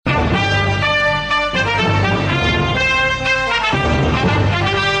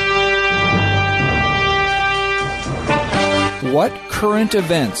What current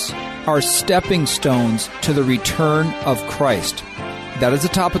events are stepping stones to the return of Christ? That is the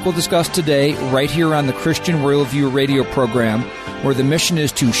topic we'll discuss today right here on the Christian Worldview radio program, where the mission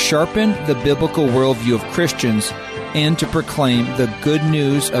is to sharpen the biblical worldview of Christians and to proclaim the good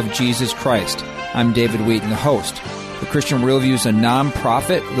news of Jesus Christ. I'm David Wheaton, the host. The Christian Worldview is a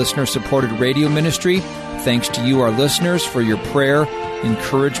non-profit, listener-supported radio ministry. Thanks to you, our listeners, for your prayer,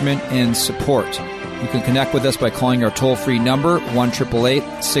 encouragement, and support. You can connect with us by calling our toll-free number,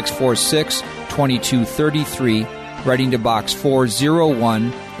 1-888-646-2233, writing to Box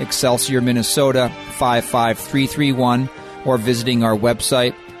 401, Excelsior, Minnesota, 55331, or visiting our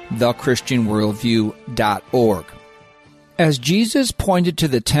website, thechristianworldview.org. As Jesus pointed to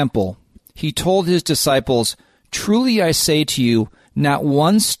the temple, he told his disciples, "Truly I say to you, not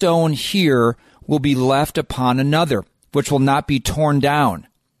one stone here will be left upon another, which will not be torn down."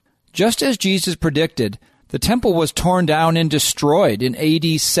 Just as Jesus predicted, the temple was torn down and destroyed in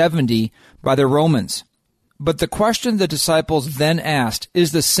AD 70 by the Romans. But the question the disciples then asked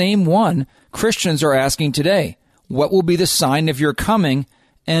is the same one Christians are asking today. What will be the sign of your coming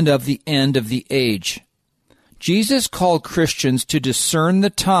and of the end of the age? Jesus called Christians to discern the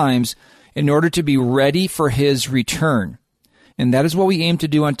times in order to be ready for his return. And that is what we aim to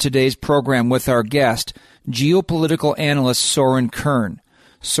do on today's program with our guest, geopolitical analyst Soren Kern.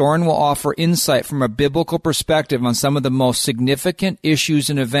 Soren will offer insight from a biblical perspective on some of the most significant issues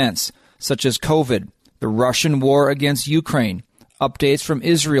and events, such as COVID, the Russian war against Ukraine, updates from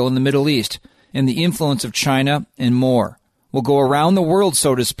Israel in the Middle East, and the influence of China, and more. We'll go around the world,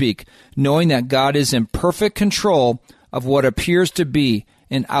 so to speak, knowing that God is in perfect control of what appears to be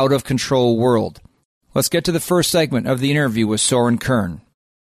an out-of-control world. Let's get to the first segment of the interview with Soren Kern.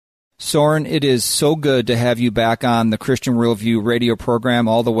 Soren, it is so good to have you back on the Christian Worldview radio program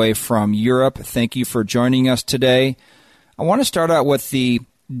all the way from Europe. Thank you for joining us today. I want to start out with the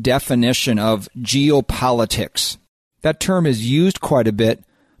definition of geopolitics. That term is used quite a bit,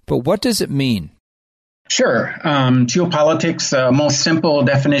 but what does it mean? Sure. Geopolitics, the most simple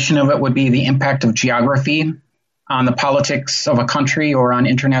definition of it would be the impact of geography on the politics of a country or on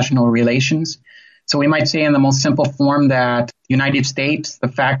international relations. So we might say in the most simple form that the United States, the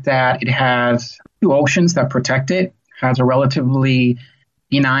fact that it has two oceans that protect it, has a relatively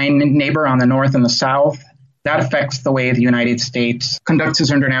benign neighbor on the north and the south, that affects the way the United States conducts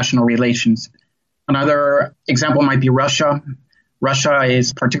its international relations. Another example might be Russia. Russia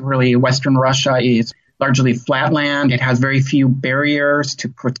is, particularly Western Russia, is largely flat land. It has very few barriers to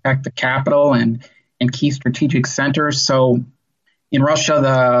protect the capital and key strategic centers. So in Russia,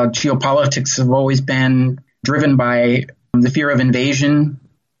 the geopolitics have always been driven by the fear of invasion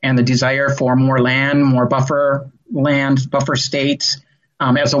and the desire for more land, more buffer states,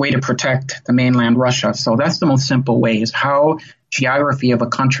 as a way to protect the mainland Russia. So that's the most simple way, is how geography of a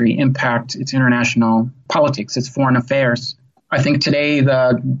country impacts its international politics, its foreign affairs. I think today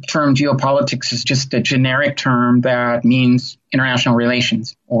the term geopolitics is just a generic term that means international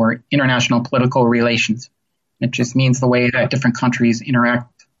relations or international political relations. It just means the way that different countries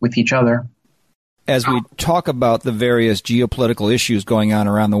interact with each other. As we talk about the various geopolitical issues going on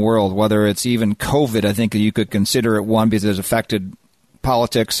around the world, whether it's even COVID, I think you could consider it one because it's affected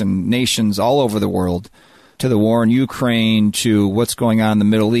politics and nations all over the world, to the war in Ukraine, to what's going on in the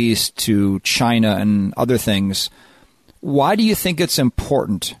Middle East, to China and other things. Why do you think it's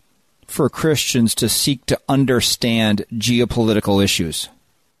important for Christians to seek to understand geopolitical issues?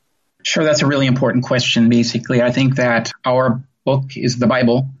 Sure, that's a really important question, basically. I think that our book is the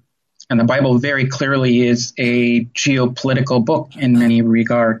Bible, and the Bible very clearly is a geopolitical book in many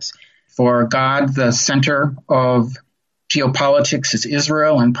regards. For God, the center of geopolitics is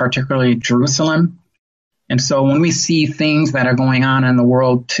Israel, and particularly Jerusalem. And so when we see things that are going on in the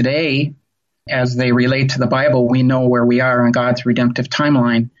world today, as they relate to the Bible, we know where we are in God's redemptive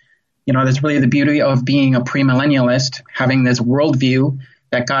timeline. You know, that's really the beauty of being a premillennialist, having this worldview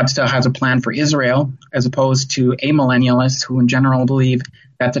that God still has a plan for Israel, as opposed to amillennialists who in general believe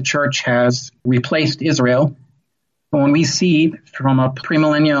that the church has replaced Israel. But when we see from a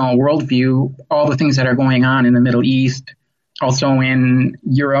premillennial worldview all the things that are going on in the Middle East, also in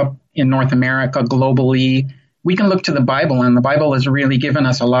Europe, in North America, globally, we can look to the Bible, and the Bible has really given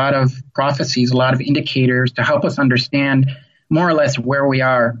us a lot of prophecies, a lot of indicators to help us understand more or less where we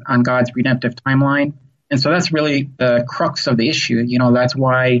are on God's redemptive timeline. And so that's really the crux of the issue. You know, that's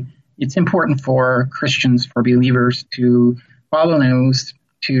why it's important for Christians, for believers to follow the news,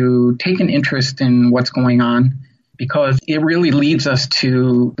 to take an interest in what's going on, because it really leads us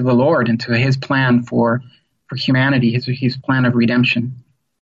to the Lord and to his plan for humanity, his plan of redemption.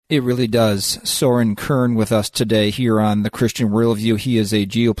 It really does. Soren Kern with us today here on The Christian Worldview. He is a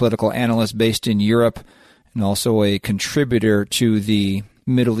geopolitical analyst based in Europe and also a contributor to the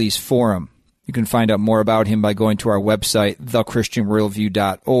Middle East Forum. You can find out more about him by going to our website,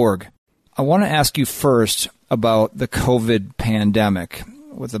 thechristianworldview.org. I want to ask you first about the COVID pandemic.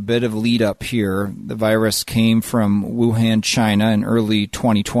 With a bit of lead up here, the virus came from Wuhan, China in early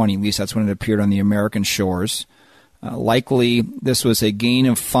 2020. At least that's when it appeared on the American shores. Likely, this was a gain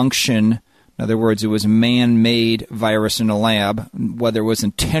of function. In other words, it was a man-made virus in a lab. Whether it was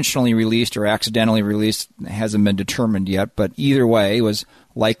intentionally released or accidentally released hasn't been determined yet. But either way, it was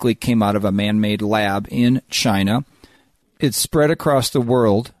likely came out of a man-made lab in China. It spread across the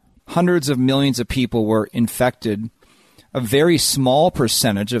world. Hundreds of millions of people were infected. A very small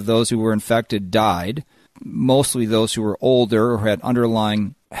percentage of those who were infected died, mostly those who were older or had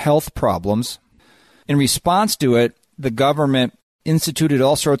underlying health problems. In response to it, the government instituted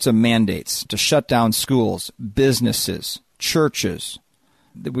all sorts of mandates to shut down schools, businesses, churches.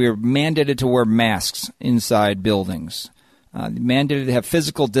 We were mandated to wear masks inside buildings, mandated to have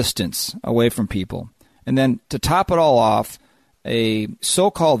physical distance away from people. And then to top it all off, a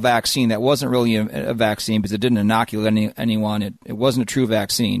so-called vaccine that wasn't really a vaccine because it didn't inoculate anyone. It wasn't a true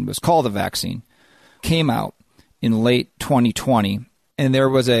vaccine. It was called a vaccine. Came out in late 2020. And there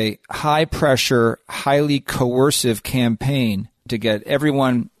was a high-pressure, highly coercive campaign to get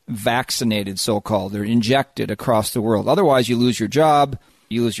everyone vaccinated, so-called, or injected across the world. Otherwise, you lose your job,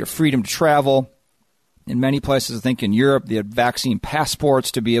 you lose your freedom to travel. In many places, I think in Europe, they had vaccine passports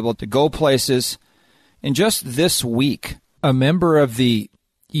to be able to go places. And just this week, a member of the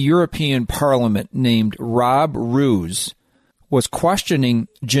European Parliament named Rob Roos was questioning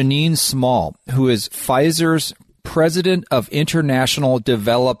Janine Small, who is Pfizer's President of International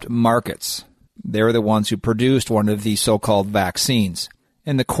Developed Markets. They're the ones who produced one of the so-called vaccines.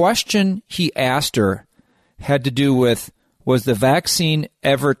 And the question he asked her had to do with, was the vaccine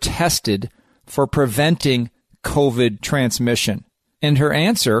ever tested for preventing COVID transmission? And her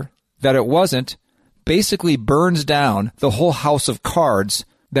answer, that it wasn't, basically burns down the whole house of cards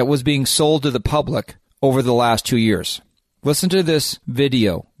that was being sold to the public over the last 2 years. Listen to this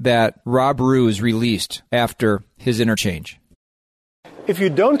video that Rob Roos released after his interchange. If you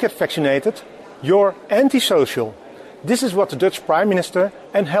don't get vaccinated, you're antisocial. This is what the Dutch Prime Minister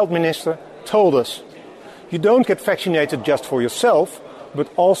and Health Minister told us. You don't get vaccinated just for yourself,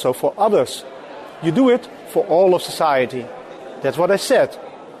 but also for others. You do it for all of society. That's what I said.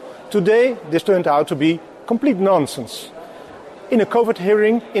 Today, this turned out to be complete nonsense. In a COVID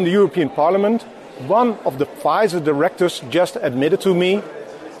hearing in the European Parliament, one of the Pfizer directors just admitted to me,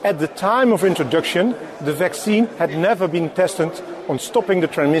 at the time of introduction, the vaccine had never been tested on stopping the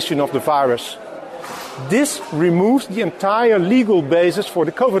transmission of the virus. This removes the entire legal basis for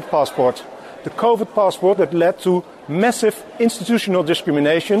the COVID passport. The COVID passport that led to massive institutional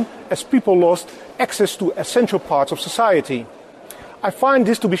discrimination as people lost access to essential parts of society. I find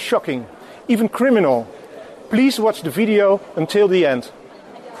this to be shocking, even criminal. Please watch the video until the end.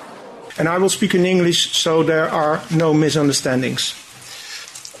 And I will speak in English so there are no misunderstandings.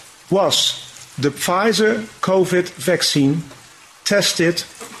 Was the Pfizer COVID vaccine tested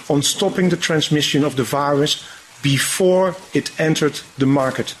on stopping the transmission of the virus before it entered the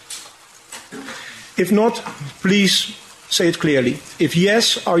market? If not, please say it clearly. If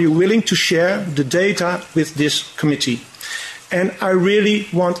yes, are you willing to share the data with this committee? And I really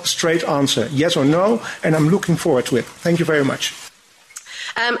want a straight answer, yes or no, and I'm looking forward to it. Thank you very much.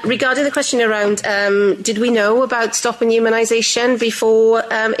 Regarding the question around, did we know about stopping immunisation before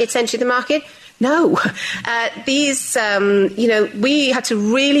it's entered the market? No. We had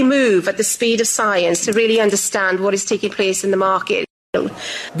to really move at the speed of science to really understand what is taking place in the market.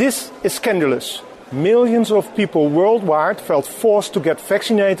 This is scandalous. Millions of people worldwide felt forced to get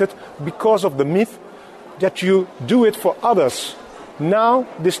vaccinated because of the myth that you do it for others. Now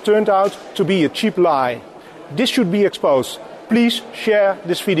this turned out to be a cheap lie. This should be exposed. Please share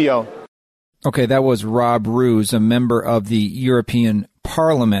this video. Okay, that was Rob Roos, a member of the European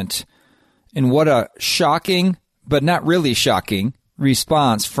Parliament. And what a shocking, but not really shocking,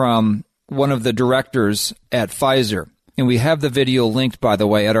 response from one of the directors at Pfizer. And we have the video linked, by the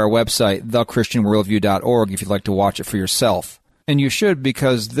way, at our website, thechristianworldview.org, if you'd like to watch it for yourself. And you should,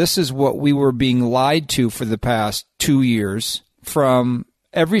 because this is what we were being lied to for the past 2 years from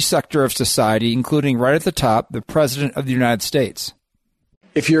every sector of society, including right at the top, the President of the United States.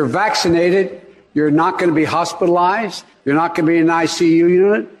 If you're vaccinated, you're not going to be hospitalized, you're not going to be in an ICU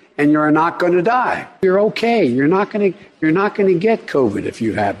unit, and you're not going to die. You're okay. You're not going to get COVID if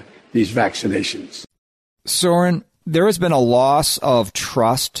you have these vaccinations. Soren, there has been a loss of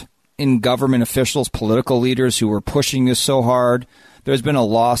trust in government officials, political leaders who were pushing this so hard. There's been a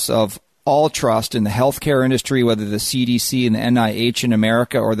loss of all trust in the healthcare industry, whether the CDC and the NIH in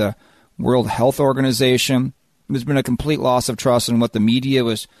America or the World Health Organization. There's been a complete loss of trust in what the media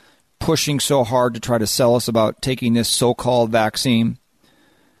was pushing so hard to try to sell us about taking this so-called vaccine.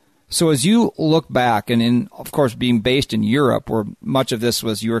 So as you look back, and in, of course, being based in Europe, where much of this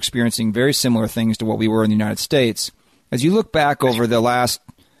was you were experiencing very similar things to what we were in the United States, as you look back over the last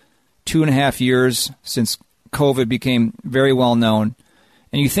 2.5 years since COVID became very well known,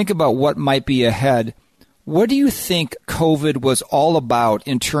 and you think about what might be ahead, what do you think COVID was all about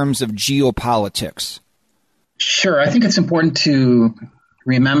in terms of geopolitics? Sure. I think it's important to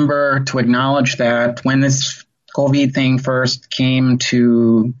remember, to acknowledge that when this COVID thing first came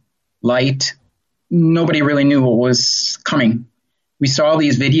to light, nobody really knew what was coming. We saw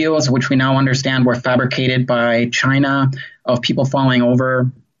these videos, which we now understand were fabricated by China, of people falling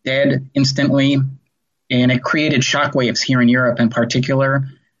over dead instantly. And it created shockwaves here in Europe in particular,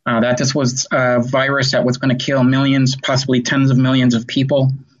 that this was a virus that was going to kill millions, possibly tens of millions of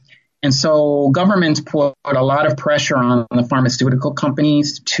people. And so governments put a lot of pressure on the pharmaceutical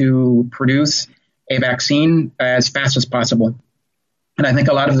companies to produce a vaccine as fast as possible. And I think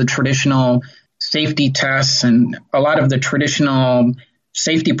a lot of the traditional safety tests and a lot of the traditional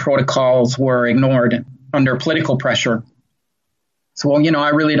safety protocols were ignored under political pressure. So, I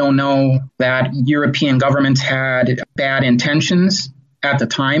really don't know that European governments had bad intentions at the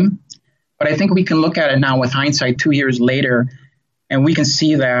time, but I think we can look at it now with hindsight 2 years later, and we can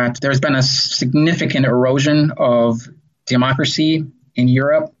see that there's been a significant erosion of democracy in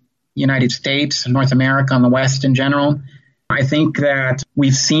Europe, United States, North America, and the West in general. I think that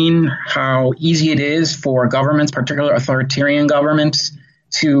we've seen how easy it is for governments, particularly authoritarian governments,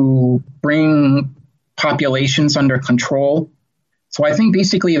 to bring populations under control. So I think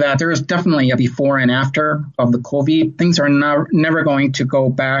basically that there is definitely a before and after of the COVID. Things are never going to go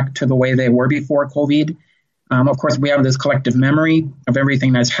back to the way they were before COVID. Of course, we have this collective memory of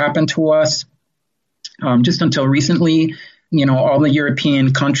everything that's happened to us. Just until recently, all the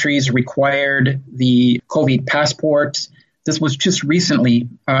European countries required the COVID passports. This was just recently,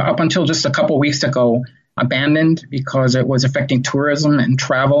 up until just a couple weeks ago, abandoned because it was affecting tourism and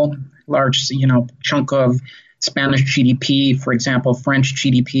travel. Large, chunk of Spanish GDP, for example, French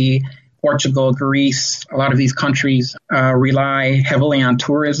GDP, Portugal, Greece, a lot of these countries rely heavily on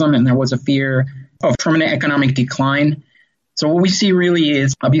tourism, and there was a fear of permanent economic decline. So what we see really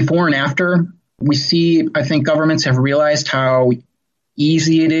is a before and after. We see, I think governments have realized how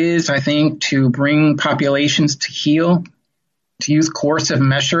easy it is, I think, to bring populations to heal, to use coercive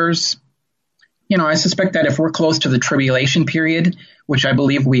measures. I suspect that if we're close to the tribulation period, which I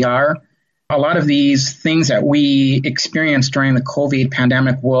believe we are, a lot of these things that we experienced during the COVID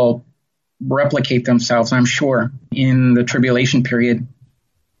pandemic will replicate themselves, I'm sure, in the tribulation period.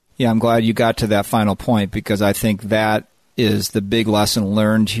 Yeah, I'm glad you got to that final point, because I think that is the big lesson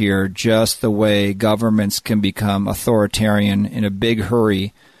learned here, just the way governments can become authoritarian in a big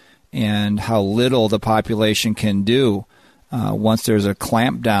hurry and how little the population can do once there's a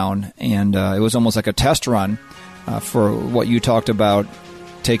clamp down. And it was almost like a test run for what you talked about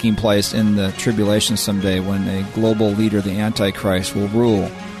taking place in the tribulation someday, when a global leader, the Antichrist, will rule.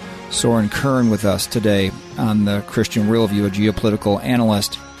 Soren Kern with us today on the Christian Worldview, a geopolitical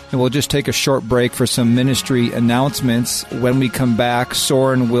analyst. And we'll just take a short break for some ministry announcements. When we come back,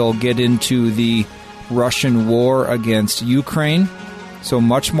 Soren will get into the Russian war against Ukraine. So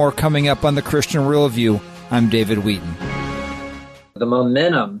much more coming up on the Christian Worldview. I'm David Wheaton. The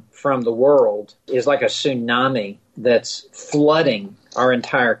momentum from the world is like a tsunami that's flooding our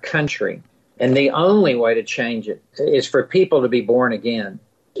entire country. And the only way to change it is for people to be born again,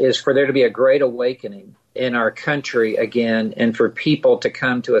 is for there to be a great awakening in our country again, and for people to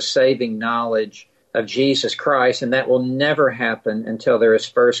come to a saving knowledge of Jesus Christ. And that will never happen until there is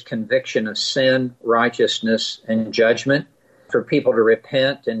first conviction of sin, righteousness, and judgment, for people to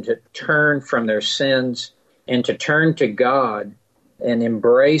repent and to turn from their sins and to turn to God and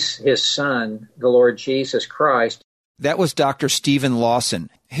embrace His Son, the Lord Jesus Christ. That was Dr. Stephen Lawson.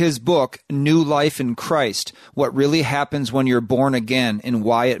 His book, New Life in Christ, What Really Happens When You're Born Again and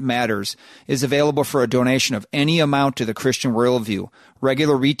Why It Matters, is available for a donation of any amount to the Christian Worldview.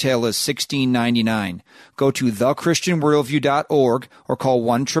 Regular retail is $16.99. Go to thechristianworldview.org or call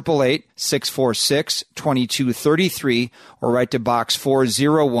 1-888-646-2233 or write to Box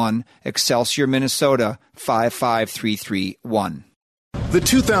 401, Excelsior, Minnesota, 55331. The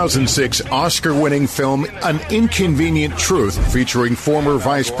 2006 Oscar-winning film An Inconvenient Truth, featuring former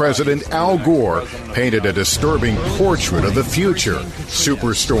Vice President Al Gore, painted a disturbing portrait of the future.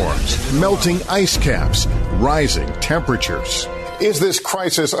 Superstorms, melting ice caps, rising temperatures. Is this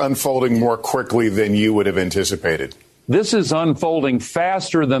crisis unfolding more quickly than you would have anticipated? This is unfolding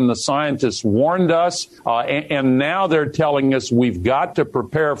faster than the scientists warned us, and now they're telling us we've got to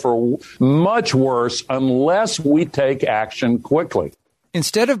prepare for much worse unless we take action quickly.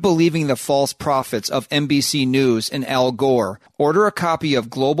 Instead of believing the false prophets of NBC News and Al Gore, order a copy of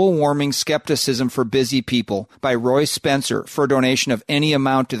Global Warming Skepticism for Busy People by Roy Spencer for a donation of any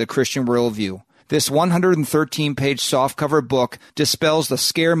amount to the Christian Worldview. This 113-page softcover book dispels the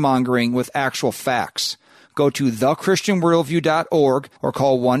scaremongering with actual facts. Go to thechristianworldview.org or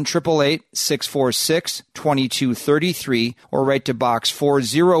call 1-888-646-2233 or write to Box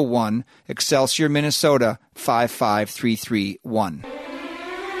 401, Excelsior, Minnesota 55331.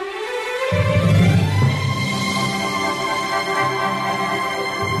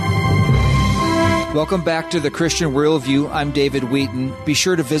 Welcome back to The Christian Worldview. I'm David Wheaton. Be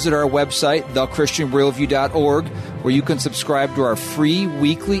sure to visit our website, thechristianworldview.org, where you can subscribe to our free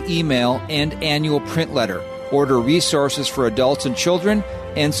weekly email and annual print letter, order resources for adults and children,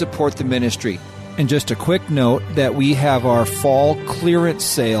 and support the ministry. And just a quick note that we have our fall clearance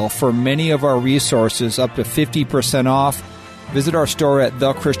sale for many of our resources up to 50% off. Visit our store at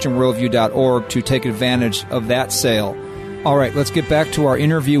thechristianworldview.org to take advantage of that sale. All right, let's get back to our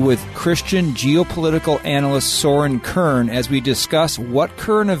interview with Christian geopolitical analyst Soren Kern as we discuss what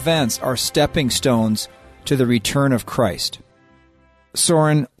current events are stepping stones to the return of Christ.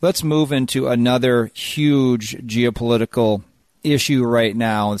 Soren, let's move into another huge geopolitical issue right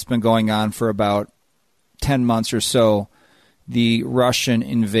now. It's been going on for about 10 months or so. The Russian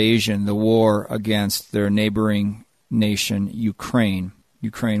invasion, the war against their neighboring nation, Ukraine.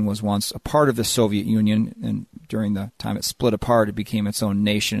 Ukraine was once a part of the Soviet Union, and during the time it split apart, it became its own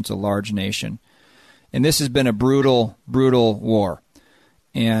nation. It's a large nation. And this has been a brutal, brutal war.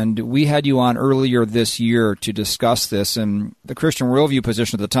 And we had you on earlier this year to discuss this, and the Christian Worldview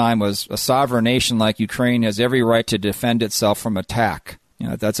position at the time was a sovereign nation like Ukraine has every right to defend itself from attack. You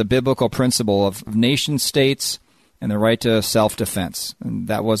know, that's a biblical principle of nation-states and the right to self-defense. And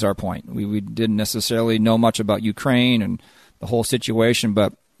that was our point. We didn't necessarily know much about Ukraine and the whole situation,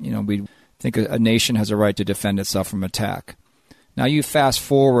 but we think a nation has a right to defend itself from attack. Now you fast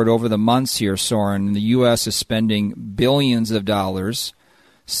forward over the months here, Soren, and the U.S. is spending billions of dollars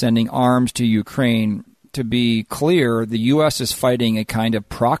sending arms to Ukraine. To be clear, the U.S. is fighting a kind of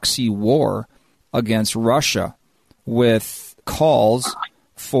proxy war against Russia with calls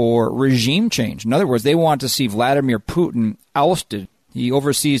for regime change. In other words, they want to see Vladimir Putin ousted. He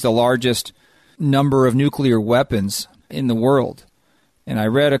oversees the largest number of nuclear weapons in the world. And I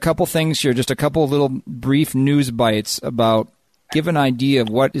read a couple things here, just a couple little brief news bites about, give an idea of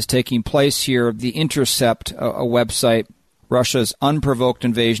what is taking place here. The Intercept, a website, Russia's unprovoked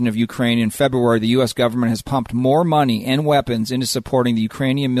invasion of Ukraine in February, the U.S. government has pumped more money and weapons into supporting the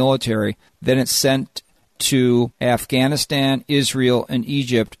Ukrainian military than it sent to Afghanistan, Israel, and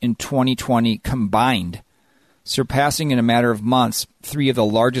Egypt in 2020 combined, surpassing in a matter of months 3 of the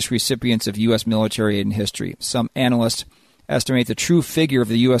largest recipients of U.S. military aid in history. Some analysts estimate the true figure of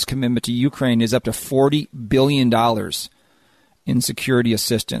the U.S. commitment to Ukraine is up to $40 billion in security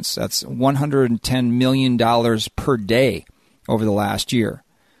assistance. That's $110 million per day over the last year.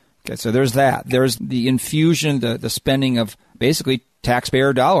 Okay, so there's that. There's the infusion, the spending of basically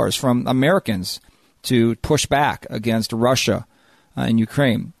taxpayer dollars from Americans to push back against Russia and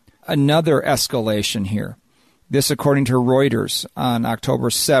Ukraine. Another escalation here. This, according to Reuters, on October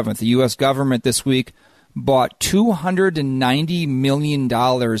 7th, the U.S. government this week bought $290 million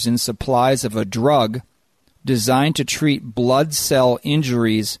in supplies of a drug designed to treat blood cell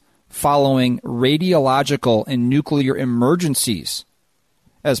injuries following radiological and nuclear emergencies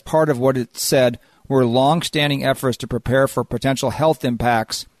as part of what it said were long-standing efforts to prepare for potential health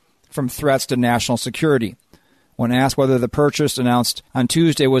impacts from threats to national security. When asked whether the purchase announced on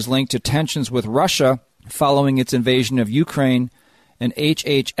Tuesday was linked to tensions with Russia following its invasion of Ukraine, an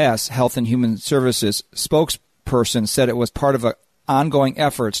HHS, Health and Human Services, spokesperson said it was part of ongoing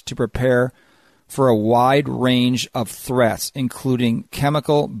efforts to prepare for a wide range of threats, including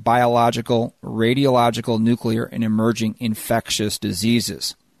chemical, biological, radiological, nuclear, and emerging infectious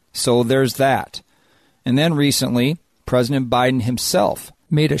diseases. So there's that. And then recently, President Biden himself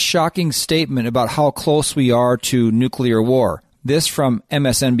made a shocking statement about how close we are to nuclear war. This from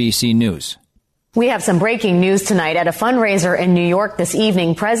MSNBC News. We have some breaking news tonight. At a fundraiser in New York this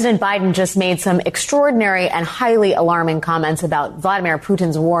evening, President Biden just made some extraordinary and highly alarming comments about Vladimir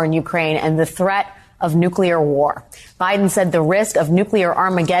Putin's war in Ukraine and the threat of nuclear war. Biden said the risk of nuclear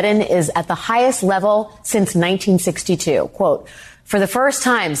Armageddon is at the highest level since 1962. Quote, "For the first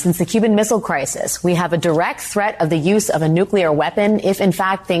time since the Cuban Missile Crisis, we have a direct threat of the use of a nuclear weapon if, in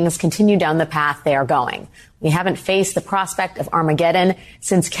fact, things continue down the path they are going. We haven't faced the prospect of Armageddon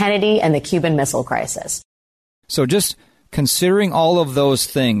since Kennedy and the Cuban Missile Crisis." So just considering all of those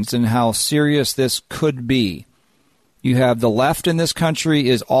things and how serious this could be, you have the left in this country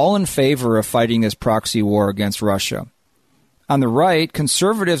is all in favor of fighting this proxy war against Russia. On the right,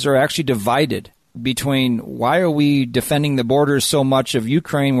 conservatives are actually divided between why are we defending the borders so much of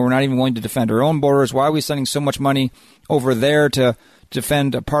Ukraine when we're not even willing to defend our own borders? Why are we sending so much money over there to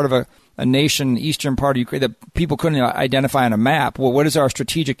defend a part of a nation, eastern part of Ukraine, that people couldn't identify on a map? Well, what is our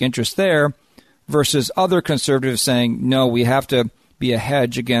strategic interest there? Versus other conservatives saying, no, we have to be a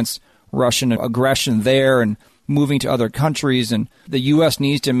hedge against Russian aggression there and moving to other countries, and the U.S.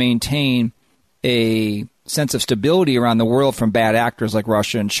 needs to maintain a sense of stability around the world from bad actors like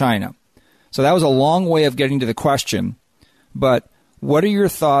Russia and China. So that was a long way of getting to the question, but what are your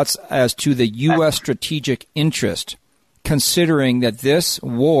thoughts as to the U.S. strategic interest, considering that this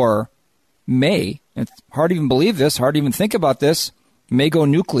war may, it's hard to even believe this, hard to even think about this, may go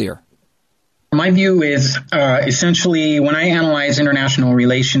nuclear? My view is essentially when I analyze international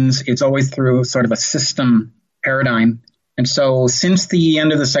relations, it's always through sort of a system paradigm. And so since the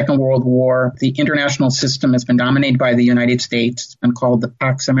end of the Second World War, the international system has been dominated by the United States. It's been called the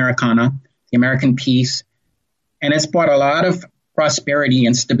Pax Americana, the American peace. And it's brought a lot of prosperity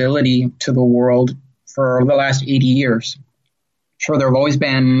and stability to the world for the last 80 years. Sure, there have always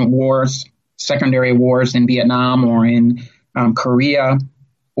been wars, secondary wars in Vietnam or in Korea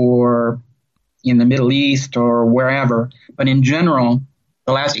or in the Middle East or wherever. But in general,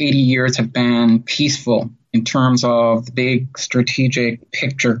 the last 80 years have been peaceful in terms of the big strategic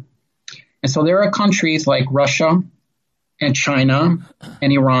picture. And so there are countries like Russia and China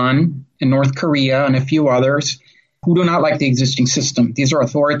and Iran and North Korea and a few others who do not like the existing system. These are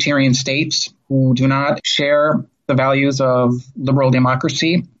authoritarian states who do not share the values of liberal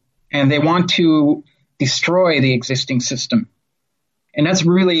democracy, and they want to destroy the existing system. And that's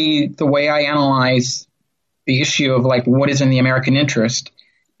really the way I analyze the issue of like what is in the American interest.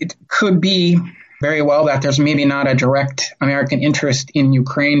 It could be very well that there's maybe not a direct American interest in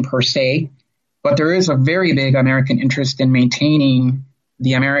Ukraine per se, but there is a very big American interest in maintaining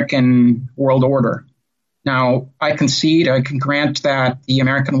the American world order. Now, I can grant that the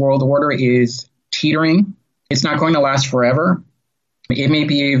American world order is teetering. It's not going to last forever. It may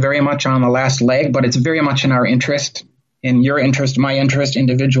be very much on the last leg, but it's very much in our interest, in your interest, my interest,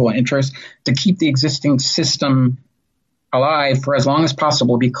 individual interest, to keep the existing system alive for as long as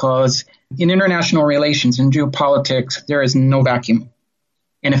possible, because in international relations, in geopolitics, there is no vacuum.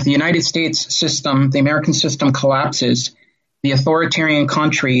 And if the United States system, the American system collapses, the authoritarian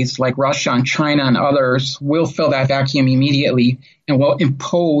countries like Russia and China and others will fill that vacuum immediately and will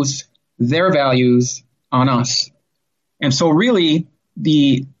impose their values on us. And so really,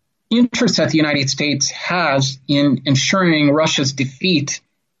 the interest that the United States has in ensuring Russia's defeat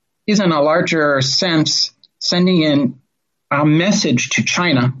is, in a larger sense, sending in a message to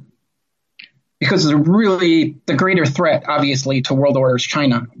China, because really the greater threat, obviously, to world order is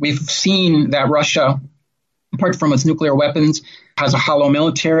China. We've seen that Russia, apart from its nuclear weapons, has a hollow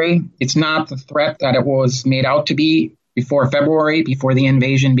military. It's not the threat that it was made out to be before February, before the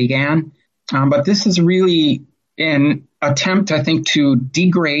invasion began. But this is really an attempt, I think, to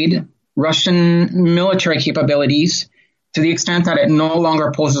degrade Russian military capabilities to the extent that it no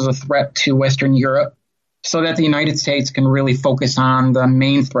longer poses a threat to Western Europe, so that the United States can really focus on the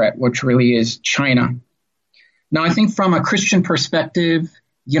main threat, which really is China. Now, I think from a Christian perspective,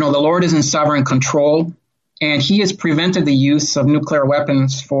 the Lord is in sovereign control, and he has prevented the use of nuclear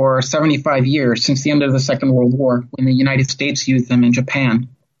weapons for 75 years, since the end of the Second World War, when the United States used them in Japan.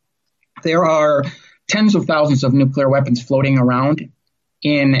 There are tens of thousands of nuclear weapons floating around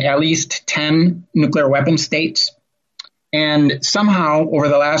in at least 10 nuclear weapon states. And somehow, over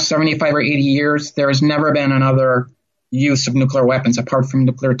the last 75 or 80 years, there has never been another use of nuclear weapons apart from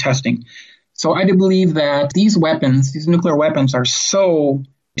nuclear testing. So I do believe that these nuclear weapons, are so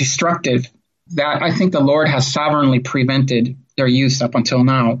destructive that I think the Lord has sovereignly prevented their use up until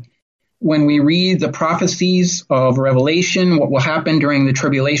now. When we read the prophecies of Revelation, what will happen during the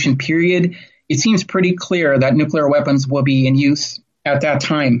tribulation period, it seems pretty clear that nuclear weapons will be in use at that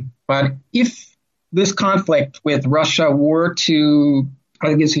time. But if this conflict with Russia were to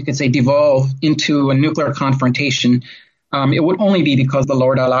I guess you could say, devolve into a nuclear confrontation, it would only be because the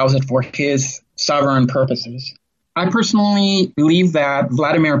Lord allows it for his sovereign purposes. I personally believe that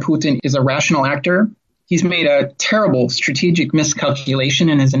Vladimir Putin is a rational actor. He's made a terrible strategic miscalculation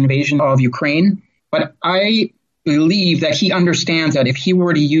in his invasion of Ukraine. But I believe that he understands that if he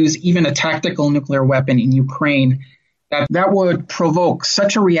were to use even a tactical nuclear weapon in Ukraine, that would provoke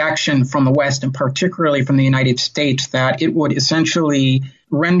such a reaction from the West, and particularly from the United States, that it would essentially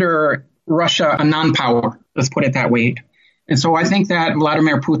render Russia a non-power. Let's put it that way. And so I think that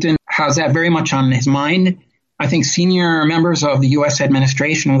Vladimir Putin has that very much on his mind. I think senior members of the U.S.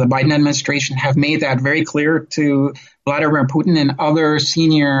 administration or the Biden administration have made that very clear to Vladimir Putin and other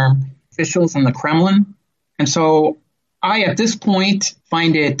senior officials in the Kremlin. And so I, at this point,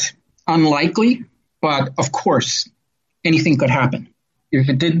 find it unlikely, but of course, anything could happen. If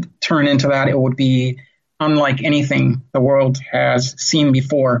it did turn into that, it would be unlike anything the world has seen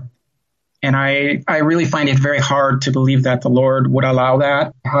before. And I really find it very hard to believe that the Lord would allow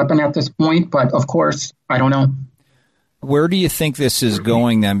that to happen at this point. But of course, I don't know. Where do you think this is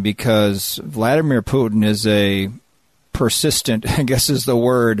going then? Because Vladimir Putin is a persistent, I guess is the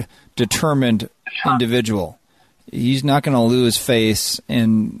word, determined individual. He's not going to lose face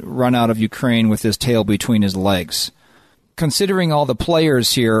and run out of Ukraine with his tail between his legs. Considering all the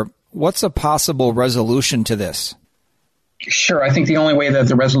players here, what's a possible resolution to this? Sure. I think the only way that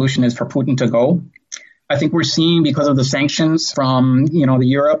the resolution is for Putin to go. I think we're seeing, because of the sanctions from, the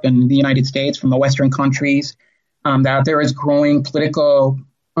Europe and the United States, from the Western countries, that there is growing political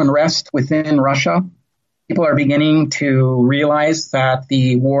unrest within Russia. People are beginning to realize that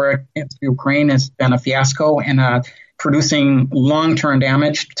the war in Ukraine has been a fiasco and producing long-term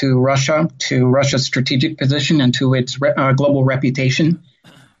damage to Russia, to Russia's strategic position, and to its global reputation.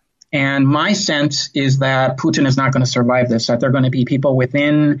 And my sense is that Putin is not going to survive this, that there are going to be people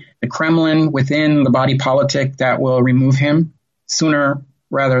within the Kremlin, within the body politic, that will remove him sooner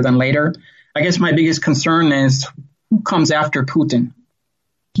rather than later. I guess my biggest concern is who comes after Putin.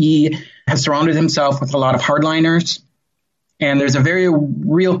 He has surrounded himself with a lot of hardliners, and there's a very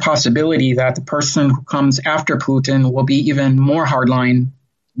real possibility that the person who comes after Putin will be even more hardline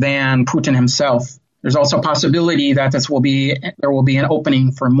than Putin himself. There's also a possibility that there will be an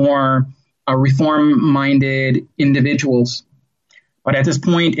opening for more reform-minded individuals. But at this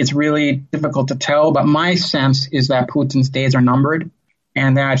point, it's really difficult to tell. But my sense is that Putin's days are numbered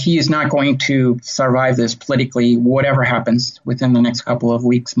and that he is not going to survive this politically, whatever happens within the next couple of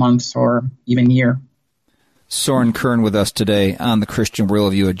weeks, months, or even year. Soren Kern with us today on the Christian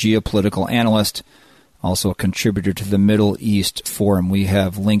Worldview, a geopolitical analyst, also a contributor to the Middle East Forum. We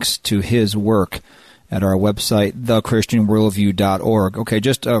have links to his work at our website, thechristianworldview.org. Okay,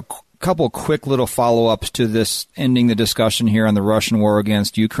 just a couple quick little follow-ups to this, ending the discussion here on the Russian war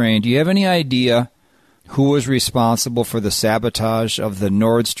against Ukraine. Do you have any idea who was responsible for the sabotage of the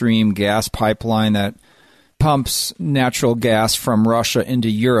Nord Stream gas pipeline that pumps natural gas from Russia into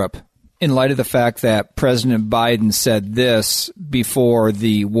Europe, in light of the fact that President Biden said this before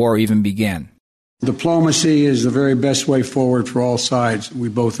the war even began? Diplomacy is the very best way forward for all sides. We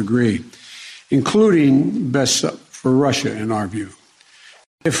both agree, including best for Russia, in our view.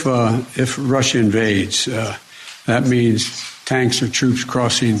 If Russia invades, that means tanks or troops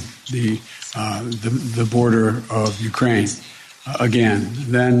crossing the border of Ukraine again.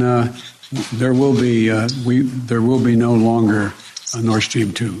 Then there will be no longer a Nord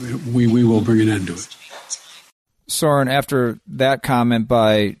Stream 2. We will bring an end to it. Soren, after that comment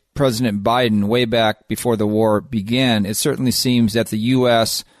by President Biden way back before the war began, it certainly seems that the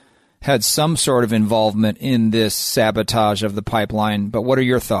U.S. had some sort of involvement in this sabotage of the pipeline. But what are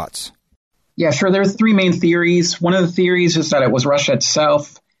your thoughts? Yeah, sure. There's three main theories. One of the theories is that it was Russia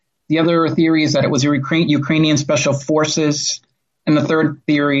itself. The other theory is that it was Ukrainian special forces. And the third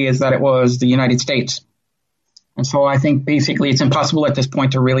theory is that it was the United States. And so I think basically it's impossible at this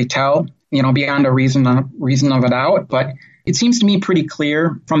point to really tell, beyond a reason of a doubt. But it seems to me pretty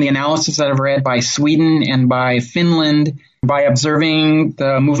clear from the analysis that I've read by Sweden and by Finland, by observing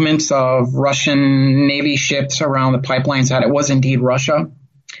the movements of Russian Navy ships around the pipelines, that it was indeed Russia.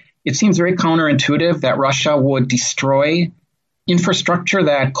 It seems very counterintuitive that Russia would destroy infrastructure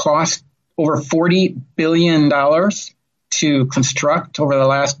that cost over $40 billion to construct over the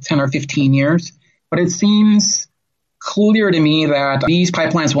last 10 or 15 years. But it seems clear to me that these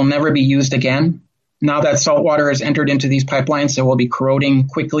pipelines will never be used again. Now that salt water has entered into these pipelines, they will be corroding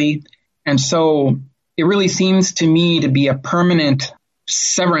quickly. And so it really seems to me to be a permanent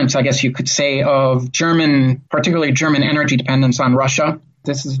severance, I guess you could say, of particularly German energy dependence on Russia.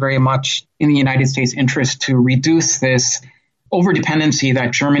 This is very much in the United States' interest to reduce this overdependency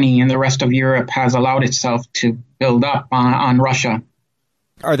that Germany and the rest of Europe has allowed itself to build up on Russia.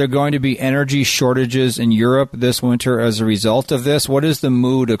 Are there going to be energy shortages in Europe this winter as a result of this? What is the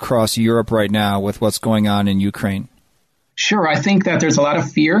mood across Europe right now with what's going on in Ukraine? Sure. I think that there's a lot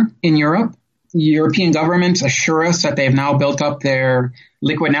of fear in Europe. European governments assure us that they've now built up their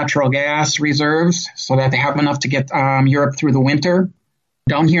liquid natural gas reserves so that they have enough to get Europe through the winter.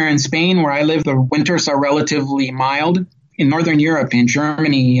 Down here in Spain, where I live, the winters are relatively mild. In Northern Europe, in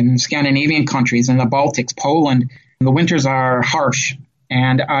Germany, in Scandinavian countries, in the Baltics, Poland, the winters are harsh.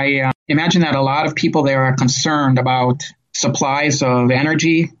 And I imagine that a lot of people there are concerned about supplies of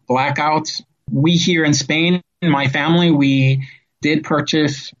energy, blackouts. We here in Spain, in my family, we did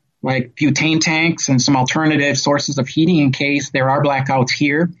purchase like butane tanks and some alternative sources of heating in case there are blackouts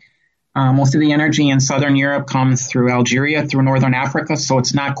here. Most of the energy in Southern Europe comes through Algeria, through Northern Africa, so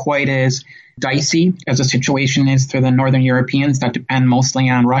it's not quite as dicey as the situation is for the Northern Europeans that depend mostly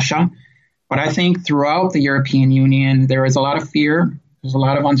on Russia. But I think throughout the European Union, there is a lot of fear. There's a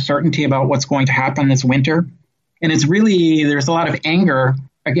lot of uncertainty about what's going to happen this winter. And there's a lot of anger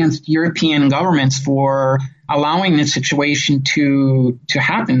against European governments for allowing this situation to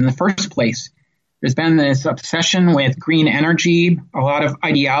happen in the first place. There's been this obsession with green energy, a lot of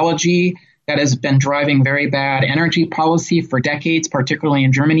ideology that has been driving very bad energy policy for decades, particularly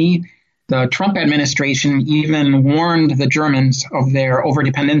in Germany. The Trump administration even warned the Germans of their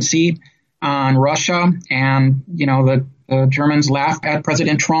overdependency on Russia, and, the Germans laughed at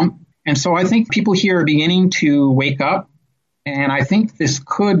President Trump. And so I think people here are beginning to wake up. And I think this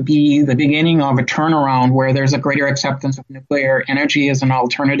could be the beginning of a turnaround where there's a greater acceptance of nuclear energy as an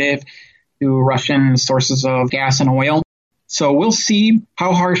alternative to Russian sources of gas and oil. So we'll see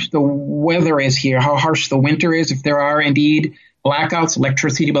how harsh the weather is here, how harsh the winter is, if there are indeed blackouts,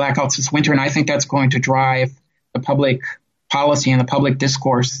 electricity blackouts this winter. And I think that's going to drive the public policy and the public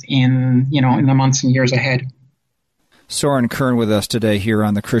discourse in the months and years ahead. Soren Kern with us today here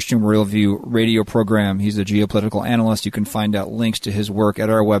on the Christian Worldview radio program. He's a geopolitical analyst. You can find out links to his work at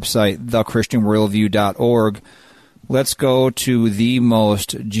our website, thechristianworldview.org. Let's go to the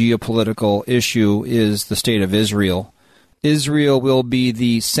most geopolitical issue is the state of Israel. Israel will be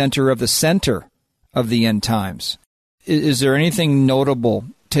the center of the end times. Is there anything notable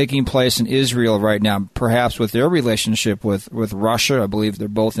taking place in Israel right now, perhaps with their relationship with Russia? I believe they're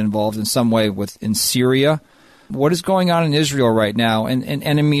both involved in some way in Syria. What is going on in Israel right now and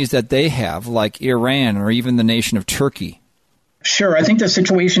enemies that they have, like Iran or even the nation of Turkey? Sure. I think the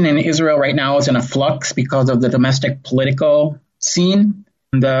situation in Israel right now is in a flux because of the domestic political scene.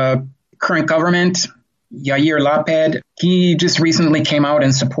 The current government, Yair Lapid, he just recently came out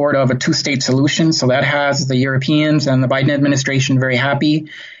in support of a two-state solution. So that has the Europeans and the Biden administration very happy.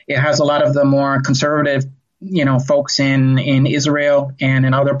 It has a lot of the more conservative, folks in Israel and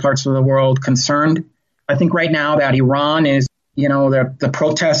in other parts of the world concerned. I think right now that Iran is, the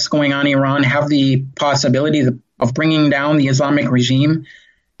protests going on in Iran have the possibility of bringing down the Islamic regime.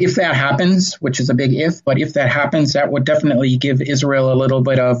 If that happens, which is a big if, but if that happens, that would definitely give Israel a little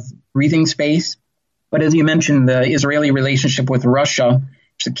bit of breathing space. But as you mentioned, the Israeli relationship with Russia,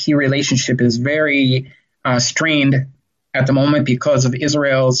 which is a key relationship, is very strained at the moment because of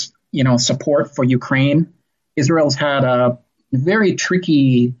Israel's, support for Ukraine. Israel's had a very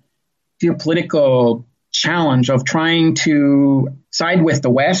tricky geopolitical challenge of trying to side with the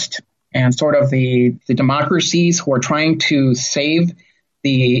West and sort of the democracies who are trying to save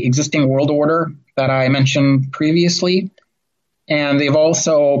the existing world order that I mentioned previously. And they've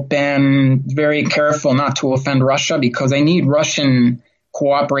also been very careful not to offend Russia because they need Russian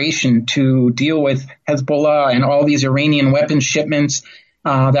cooperation to deal with Hezbollah and all these Iranian weapons shipments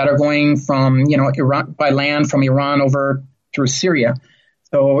that are going from, Iran by land from Iran over through Syria.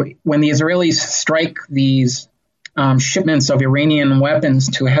 So when the Israelis strike these shipments of Iranian weapons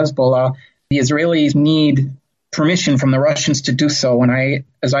to Hezbollah, the Israelis need permission from the Russians to do so. And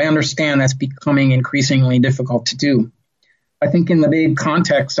as I understand, that's becoming increasingly difficult to do. I think in the big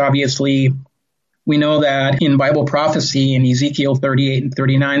context, obviously, we know that in Bible prophecy in Ezekiel 38 and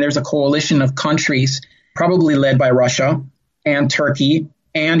 39, there's a coalition of countries, probably led by Russia and Turkey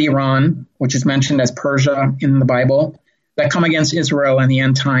and Iran, which is mentioned as Persia in the Bible, that come against Israel in the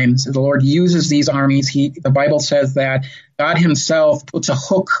end times. The Lord uses these armies. The Bible says that God himself puts a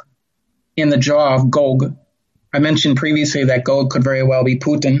hook in the jaw of Gog. I mentioned previously that Gog could very well be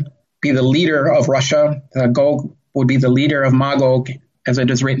Putin, be the leader of Russia. Gog would be the leader of Magog, as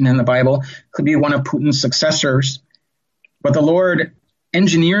it is written in the Bible, could be one of Putin's successors. But the Lord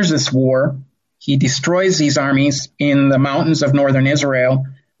engineers this war. He destroys these armies in the mountains of northern Israel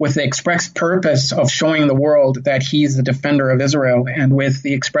with the express purpose of showing the world that he's the defender of Israel, and with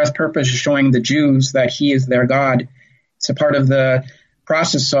the express purpose of showing the Jews that he is their God. It's a part of the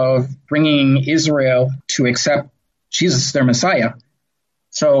process of bringing Israel to accept Jesus, their Messiah.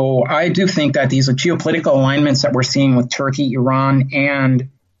 So I do think that these geopolitical alignments that we're seeing with Turkey, Iran, and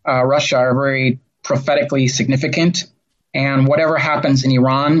Russia are very prophetically significant. And whatever happens in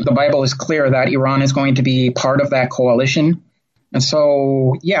Iran, the Bible is clear that Iran is going to be part of that coalition. And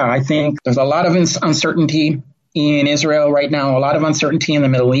so, yeah, I think there's a lot of uncertainty in Israel right now, a lot of uncertainty in the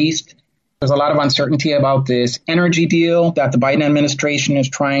Middle East. There's a lot of uncertainty about this energy deal that the Biden administration is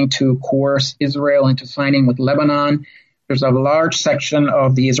trying to coerce Israel into signing with Lebanon. There's a large section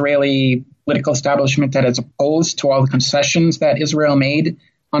of the Israeli political establishment that is opposed to all the concessions that Israel made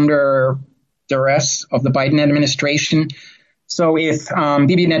under duress of the Biden administration. So if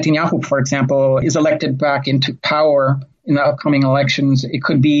Bibi Netanyahu, for example, is elected back into power in the upcoming elections, it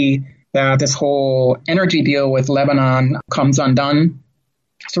could be that this whole energy deal with Lebanon comes undone.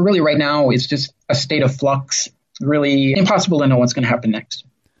 So really right now it's just a state of flux. Really impossible to know what's going to happen next.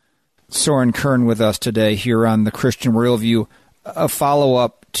 Soren Kern with us today here on the Christian Worldview. A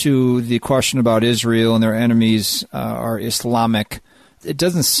follow-up to the question about Israel and their enemies are Islamic. It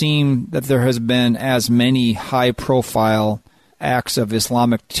doesn't seem that there has been as many high-profile acts of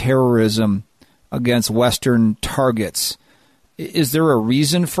Islamic terrorism against Western targets. Is there a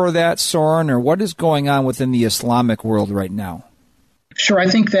reason for that, Soren, or what is going on within the Islamic world right now? Sure. I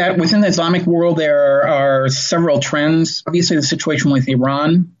think that within the Islamic world, there are several trends. Obviously, the situation with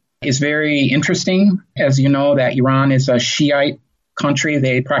Iran is very interesting. As you know, that Iran is a Shiite country.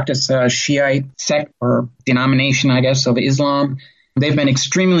 They practice a Shiite sect or denomination, I guess, of Islam. They've been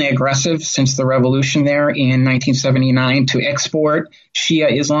extremely aggressive since the revolution there in 1979 to export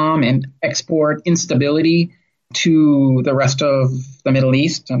Shia Islam and export instability to the rest of the Middle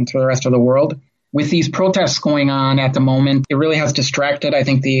East and to the rest of the world. With these protests going on at the moment, it really has distracted, I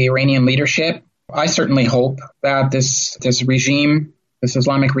think, the Iranian leadership. I certainly hope that this regime, this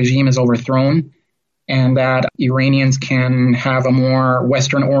Islamic regime, is overthrown and that Iranians can have a more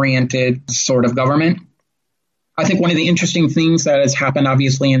Western-oriented sort of government. I think one of the interesting things that has happened,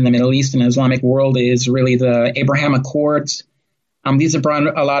 obviously, in the Middle East and Islamic world is really the Abraham Accords. These have brought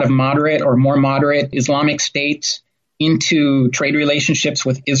a lot of moderate or more moderate Islamic states into trade relationships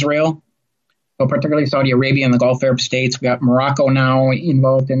with Israel. So particularly Saudi Arabia and the Gulf Arab states. We got Morocco now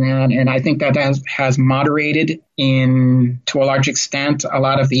involved in that. And I think that has moderated to a large extent, a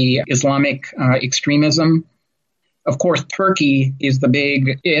lot of the Islamic extremism. Of course, Turkey is the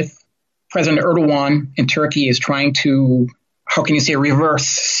big if. President Erdogan in Turkey is trying to, reverse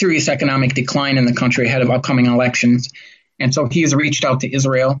serious economic decline in the country ahead of upcoming elections. And so he's reached out to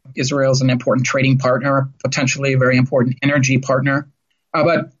Israel. Israel is an important trading partner, potentially a very important energy partner.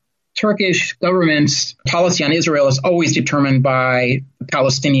 But Turkish government's policy on Israel is always determined by the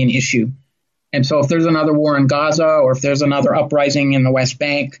Palestinian issue. And so if there's another war in Gaza or if there's another uprising in the West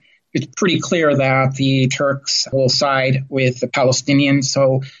Bank, it's pretty clear that the Turks will side with the Palestinians.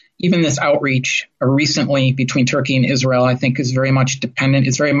 So even this outreach recently between Turkey and Israel, I think, is very much dependent.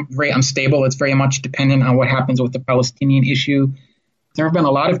 It's very, very unstable. It's very much dependent on what happens with the Palestinian issue. There have been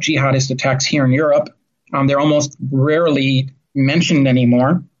a lot of jihadist attacks here in Europe. They're almost rarely mentioned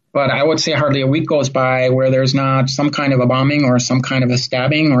anymore. But I would say hardly a week goes by where there's not some kind of a bombing or some kind of a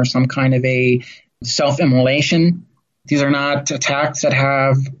stabbing or some kind of a self-immolation. These are not attacks that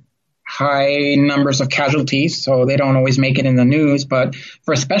have high numbers of casualties, so they don't always make it in the news. But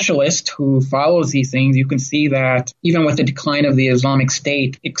for a specialist who follows these things, you can see that even with the decline of the Islamic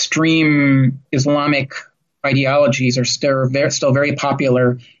State, extreme Islamic ideologies are still very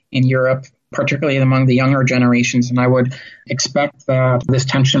popular in Europe, particularly among the younger generations. And I would expect that this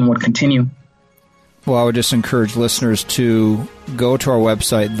tension would continue. Well, I would just encourage listeners to go to our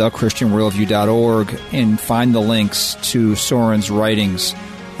website, thechristianworldview.org, and find the links to Soren's writings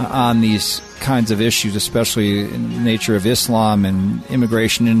on these kinds of issues, especially in the nature of Islam and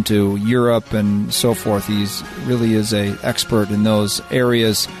immigration into Europe and so forth. He really is an expert in those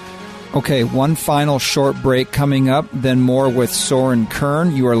areas. Okay, one final short break coming up, then more with Soren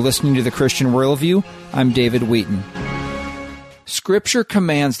Kern. You are listening to The Christian Worldview. I'm David Wheaton. Scripture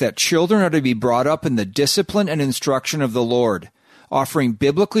commands that children are to be brought up in the discipline and instruction of the Lord. Offering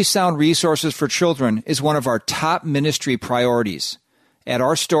biblically sound resources for children is one of our top ministry priorities. At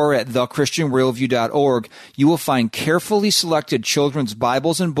our store at thechristianworldview.org, you will find carefully selected children's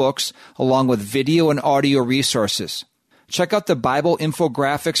Bibles and books, along with video and audio resources. Check out the Bible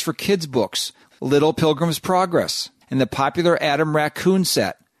infographics for kids' books, Little Pilgrim's Progress, and the popular Adam Raccoon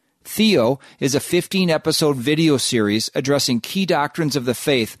set. Theo is a 15-episode video series addressing key doctrines of the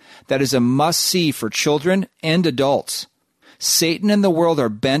faith that is a must-see for children and adults. Satan and the world are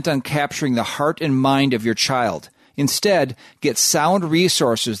bent on capturing the heart and mind of your child. Instead, get sound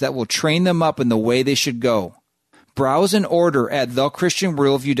resources that will train them up in the way they should go. Browse and order at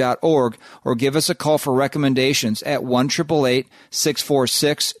thechristianworldview.org or give us a call for recommendations at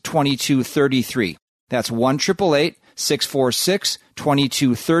 1-888-646-2233. That's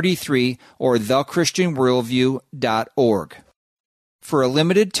 1-888-646-2233 or thechristianworldview.org. For a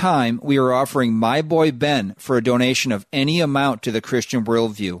limited time, we are offering My Boy Ben for a donation of any amount to the Christian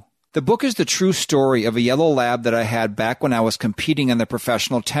Worldview. The book is the true story of a yellow lab that I had back when I was competing on the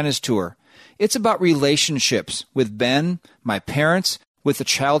professional tennis tour. It's about relationships with Ben, my parents, with a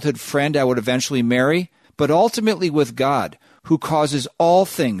childhood friend I would eventually marry, but ultimately with God, who causes all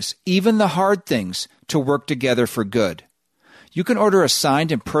things, even the hard things, to work together for good. You can order a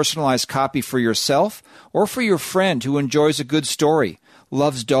signed and personalized copy for yourself or for your friend who enjoys a good story,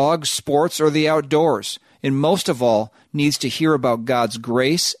 loves dogs, sports, or the outdoors, and most of all, needs to hear about God's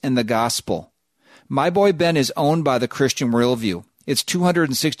grace and the gospel. My Boy Ben is owned by the Christian Worldview. It's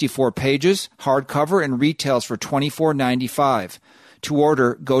 264 pages, hardcover, and retails for $24.95. To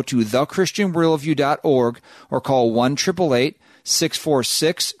order, go to thechristianworldview.org or call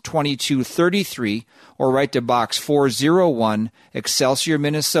 1-888-646-2233 or write to Box 401, Excelsior,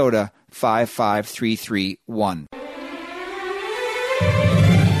 Minnesota 55331.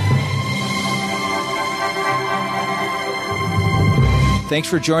 Thanks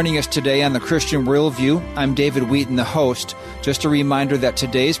for joining us today on the Christian Worldview. I'm David Wheaton, the host. Just a reminder that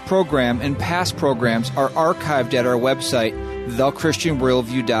today's program and past programs are archived at our website,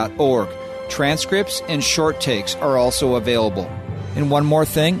 thechristianworldview.org. Transcripts and short takes are also available. And one more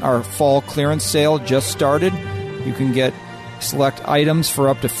thing, our fall clearance sale just started. You can get select items for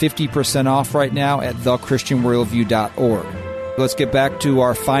up to 50% off right now at thechristianworldview.org. Let's get back to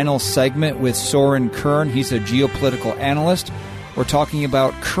our final segment with Soren Kern. He's a geopolitical analyst. We're talking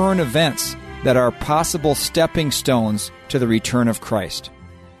about current events that are possible stepping stones to the return of Christ.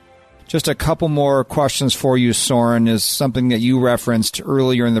 Just a couple more questions for you, Soren, is something that you referenced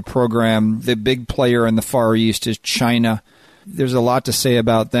earlier in the program. The big player in the Far East is China. There's a lot to say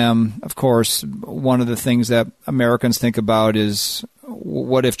about them. Of course, one of the things that Americans think about is,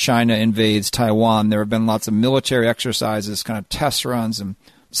 what if China invades Taiwan? There have been lots of military exercises, kind of test runs and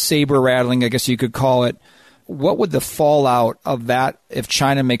saber rattling, I guess you could call it. What would the fallout of that if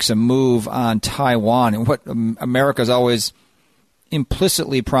China makes a move on Taiwan? And what America's always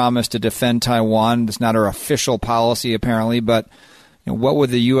implicitly promised to defend Taiwan. It's not our official policy, apparently, but what would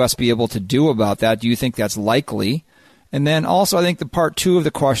the U.S. be able to do about that? Do you think that's likely? And then also, I think the part two of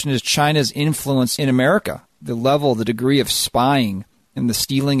the question is China's influence in America. The level, the degree of spying and the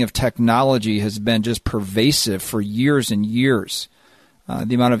stealing of technology has been just pervasive for years and years.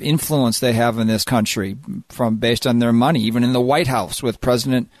 The amount of influence they have in this country based on their money, even in the White House with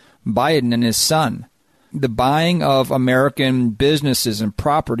President Biden and his son. The buying of American businesses and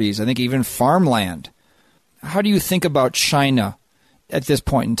properties, I think even farmland. How do you think about China at this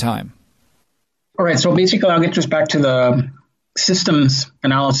point in time? All right, so basically I'll get just back to the systems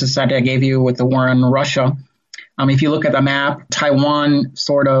analysis that I gave you with the war on Russia. If you look at the map, Taiwan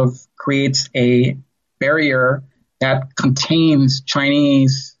sort of creates a barrier that contains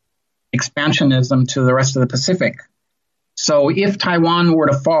Chinese expansionism to the rest of the Pacific. So if Taiwan were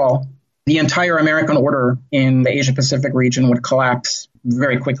to fall, the entire American order in the Asia-Pacific region would collapse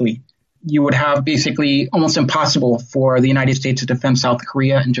very quickly. You would have basically almost impossible for the United States to defend South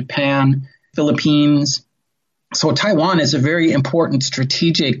Korea and Japan, Philippines. So Taiwan is a very important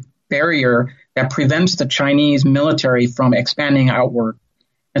strategic barrier that prevents the Chinese military from expanding outward.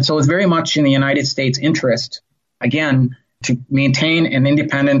 And so it's very much in the United States' interest, again, to maintain an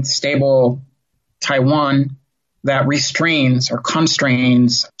independent, stable Taiwan that restrains or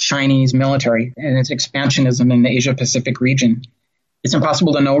constrains Chinese military and its expansionism in the Asia-Pacific region. It's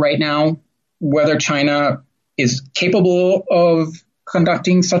impossible to know right now whether China is capable of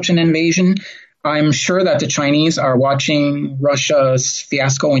conducting such an invasion. I'm sure that the Chinese are watching Russia's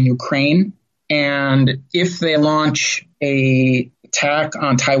fiasco in Ukraine. And if they launch an attack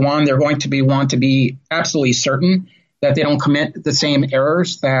on Taiwan, they're going to want to be absolutely certain that they don't commit the same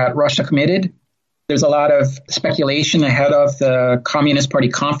errors that Russia committed. There's a lot of speculation ahead of the Communist Party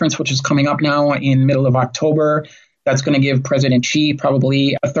conference, which is coming up now in middle of October. That's going to give President Xi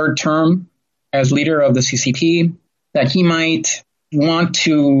probably a third term as leader of the CCP, that he might want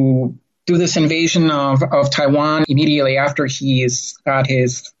to do this invasion of Taiwan immediately after he's got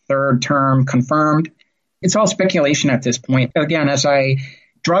his third term confirmed. It's all speculation at this point. Again, as I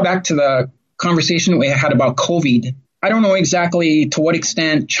draw back to the conversation we had about COVID. I don't know exactly to what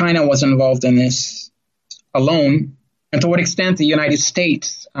extent China was involved in this alone, and to what extent the United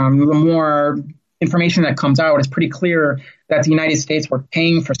States. The more information that comes out, it's pretty clear that the United States were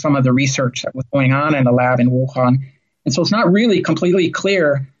paying for some of the research that was going on in the lab in Wuhan. And so it's not really completely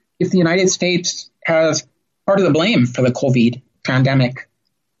clear if the United States has part of the blame for the COVID pandemic.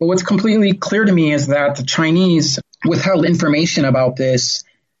 But what's completely clear to me is that the Chinese withheld information about this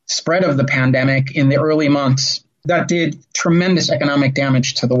spread of the pandemic in the early months that did tremendous economic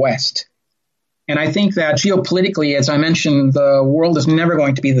damage to the West. And I think that geopolitically, as I mentioned, the world is never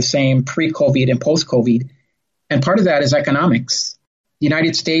going to be the same pre-COVID and post-COVID. And part of that is economics. The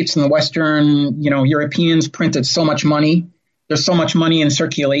United States and the Western, Europeans printed so much money. There's so much money in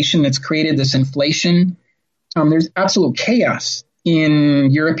circulation. It's created this inflation. There's absolute chaos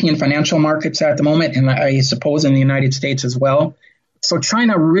in European financial markets at the moment, and I suppose in the United States as well. So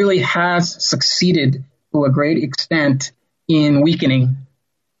China really has succeeded to a great extent in weakening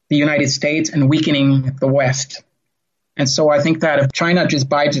the United States and weakening the West. And so I think that if China just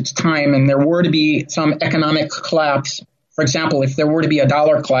bides its time and there were to be some economic collapse, for example, if there were to be a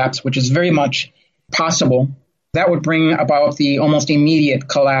dollar collapse, which is very much possible, that would bring about the almost immediate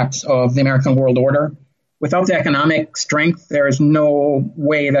collapse of the American world order. Without the economic strength, there is no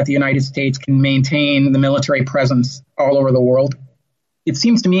way that the United States can maintain the military presence all over the world. It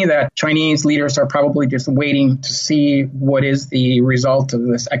seems to me that Chinese leaders are probably just waiting to see what is the result of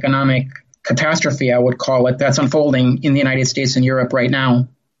this economic catastrophe, I would call it, that's unfolding in the United States and Europe right now,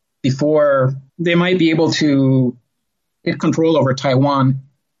 before they might be able to get control over Taiwan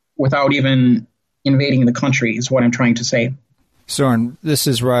without even invading the country, is what I'm trying to say. Soren, this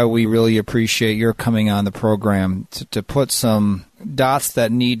is why we really appreciate your coming on the program to put some dots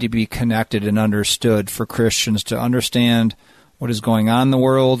that need to be connected and understood for Christians to understand what is going on in the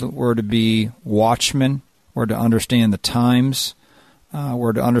world. We're to be watchmen. We're to understand the times.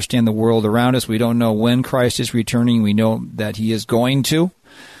 We're to understand the world around us. We don't know when Christ is returning. We know that he is going to.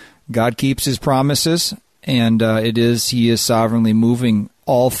 God keeps his promises, and he is sovereignly moving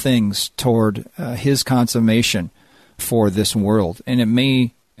all things toward his consummation for this world. And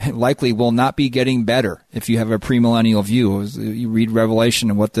it likely will not be getting better if you have a premillennial view. As you read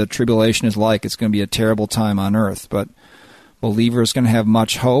Revelation and what the tribulation is like, it's going to be a terrible time on earth. But believers going to have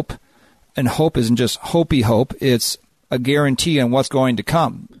much hope. And hope isn't just hopey hope. It's a guarantee on what's going to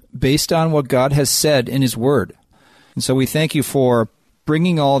come based on what God has said in his word. And so we thank you for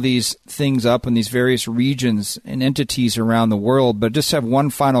bringing all these things up in these various regions and entities around the world. But just have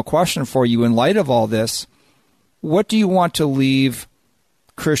one final question for you in light of all this. What do you want to leave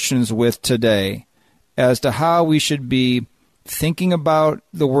Christians with today as to how we should be thinking about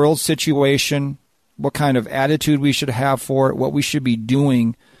the world situation, what kind of attitude we should have for it, what we should be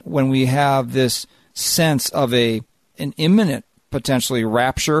doing when we have this sense of an imminent, potentially,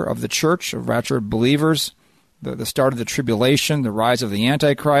 rapture of the church, a rapture of believers, the start of the tribulation, the rise of the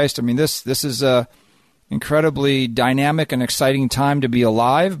Antichrist? I mean, this is a incredibly dynamic and exciting time to be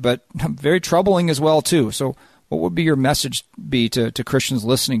alive, but very troubling as well, too. So what would be your message to Christians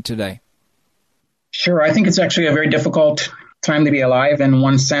listening today? Sure. I think it's actually a very difficult time to be alive in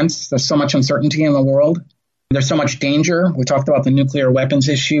one sense. There's so much uncertainty in the world. There's so much danger. We talked about the nuclear weapons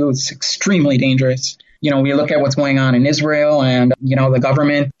issue. It's extremely dangerous. We look at what's going on in Israel, and, the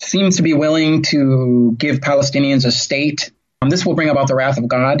government seems to be willing to give Palestinians a state. This will bring about the wrath of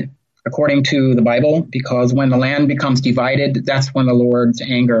God, according to the Bible, because when the land becomes divided, that's when the Lord's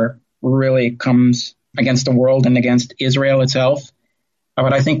anger really comes against the world and against Israel itself.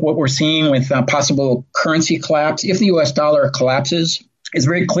 But I think what we're seeing with possible currency collapse, if the U.S. dollar collapses, is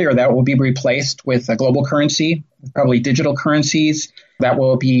very clear that will be replaced with a global currency, probably digital currencies that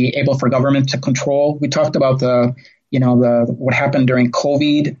will be able for government to control. We talked about what happened during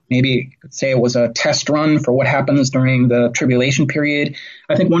COVID. Maybe you could say it was a test run for what happens during the tribulation period.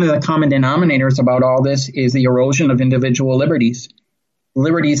 I think one of the common denominators about all this is the erosion of individual liberties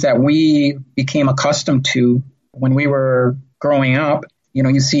that we became accustomed to when we were growing up.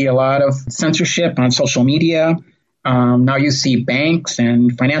 You see a lot of censorship on social media. Now you see banks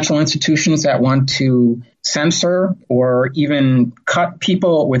and financial institutions that want to censor or even cut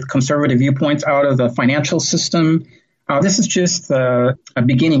people with conservative viewpoints out of the financial system. This is just a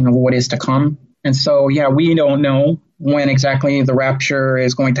beginning of what is to come. And so, we don't know when exactly the rapture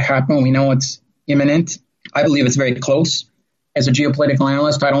is going to happen. We know it's imminent. I believe it's very close. As a geopolitical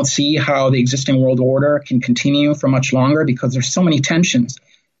analyst, I don't see how the existing world order can continue for much longer because there's so many tensions.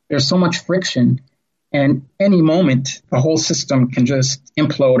 There's so much friction. And any moment, the whole system can just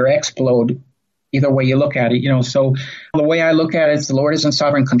implode or explode. either way you look at it. So the way I look at it is the Lord is in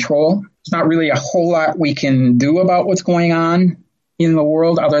sovereign control. There's not really a whole lot we can do about what's going on in the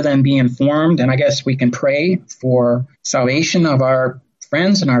world other than be informed. And I guess we can pray for salvation of our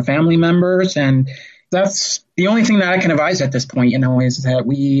friends and our family members. And that's the only thing that I can advise at this point, is that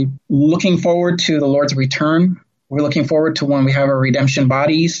we looking forward to the Lord's return. We're looking forward to when we have our redemption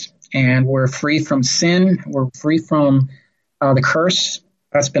bodies and we're free from sin. We're free from the curse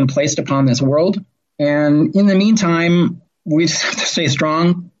that's been placed upon this world. And in the meantime, we just have to stay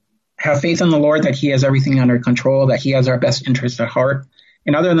strong, have faith in the Lord that he has everything under control, that he has our best interests at heart.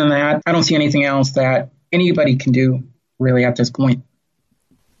 And other than that, I don't see anything else that anybody can do really at this point.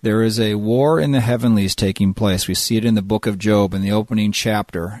 There is a war in the heavenlies taking place. We see it in the book of Job in the opening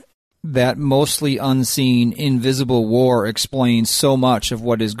chapter. That mostly unseen, invisible war explains so much of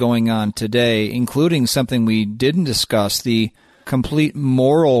what is going on today, including something we didn't discuss, the complete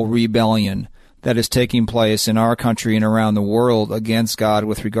moral rebellion that is taking place in our country and around the world against God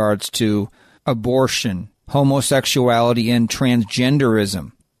with regards to abortion, homosexuality, and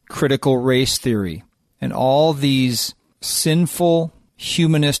transgenderism, critical race theory, and all these sinful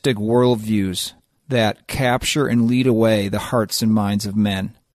humanistic worldviews that capture and lead away the hearts and minds of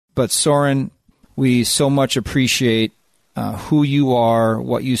men. But Soren, we so much appreciate who you are,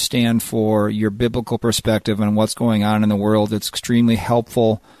 what you stand for, your biblical perspective on what's going on in the world. It's extremely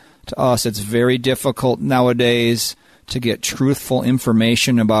helpful to us. It's very difficult nowadays to get truthful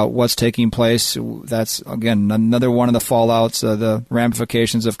information about what's taking place. That's, again, another one of the fallouts, the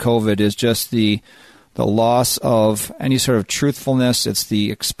ramifications of COVID is just the loss of any sort of truthfulness. It's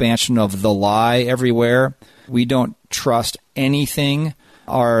the expansion of the lie everywhere. We don't trust anything.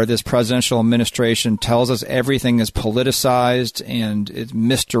 This presidential administration tells us everything is politicized and it's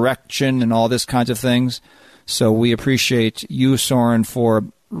misdirection and all this kinds of things. So we appreciate you, Soren, for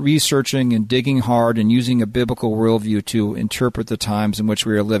researching and digging hard and using a biblical worldview to interpret the times in which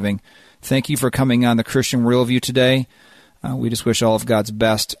we are living. Thank you for coming on the Christian Worldview today. We just wish all of God's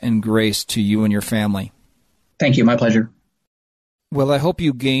best and grace to you and your family. Thank you. My pleasure. Well, I hope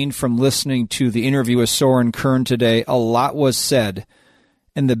you gained from listening to the interview with Soren Kern today. A lot was said.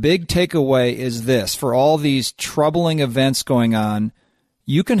 And the big takeaway is this. For all these troubling events going on,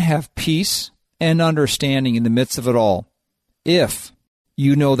 you can have peace and understanding in the midst of it all if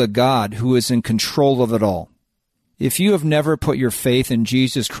you know the God who is in control of it all. If you have never put your faith in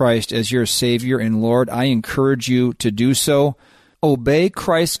Jesus Christ as your Savior and Lord, I encourage you to do so. Obey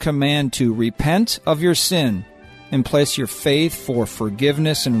Christ's command to repent of your sin and place your faith for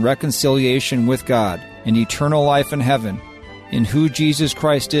forgiveness and reconciliation with God and eternal life in heaven, in who Jesus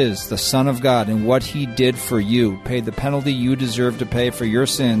Christ is, the Son of God, and what he did for you, paid the penalty you deserve to pay for your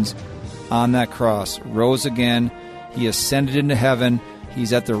sins on that cross, rose again, he ascended into heaven,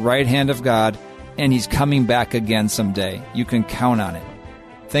 he's at the right hand of God, and he's coming back again someday. You can count on it.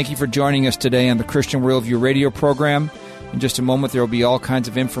 Thank you for joining us today on the Christian Worldview radio program. In just a moment, there will be all kinds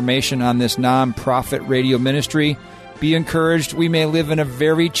of information on this non-profit radio ministry. Be encouraged. We may live in a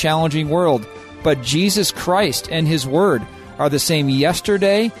very challenging world, but Jesus Christ and his word are the same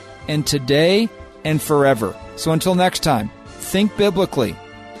yesterday and today and forever. So until next time, think biblically,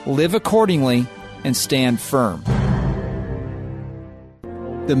 live accordingly, and stand firm.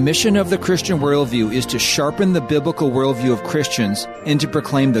 The mission of the Christian Worldview is to sharpen the biblical worldview of Christians and to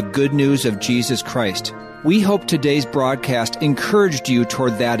proclaim the good news of Jesus Christ. We hope today's broadcast encouraged you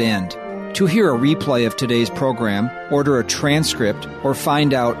toward that end. To hear a replay of today's program, order a transcript, or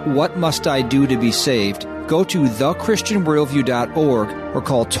find out what must I do to be saved, go to thechristianworldview.org or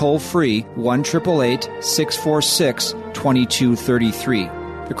call toll-free 1-888-646-2233.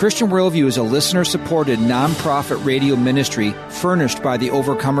 The Christian Worldview is a listener-supported, nonprofit radio ministry furnished by the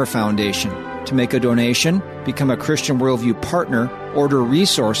Overcomer Foundation. To make a donation, become a Christian Worldview partner, order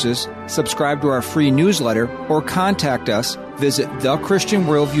resources, subscribe to our free newsletter, or contact us, visit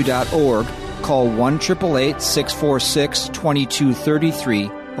thechristianworldview.org, call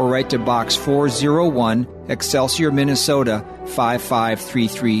 1-888-646-2233, or write to Box 401, Excelsior, Minnesota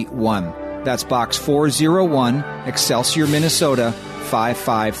 55331. That's Box 401, Excelsior, Minnesota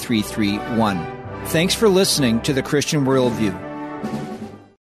 55331. Thanks for listening to the Christian Worldview.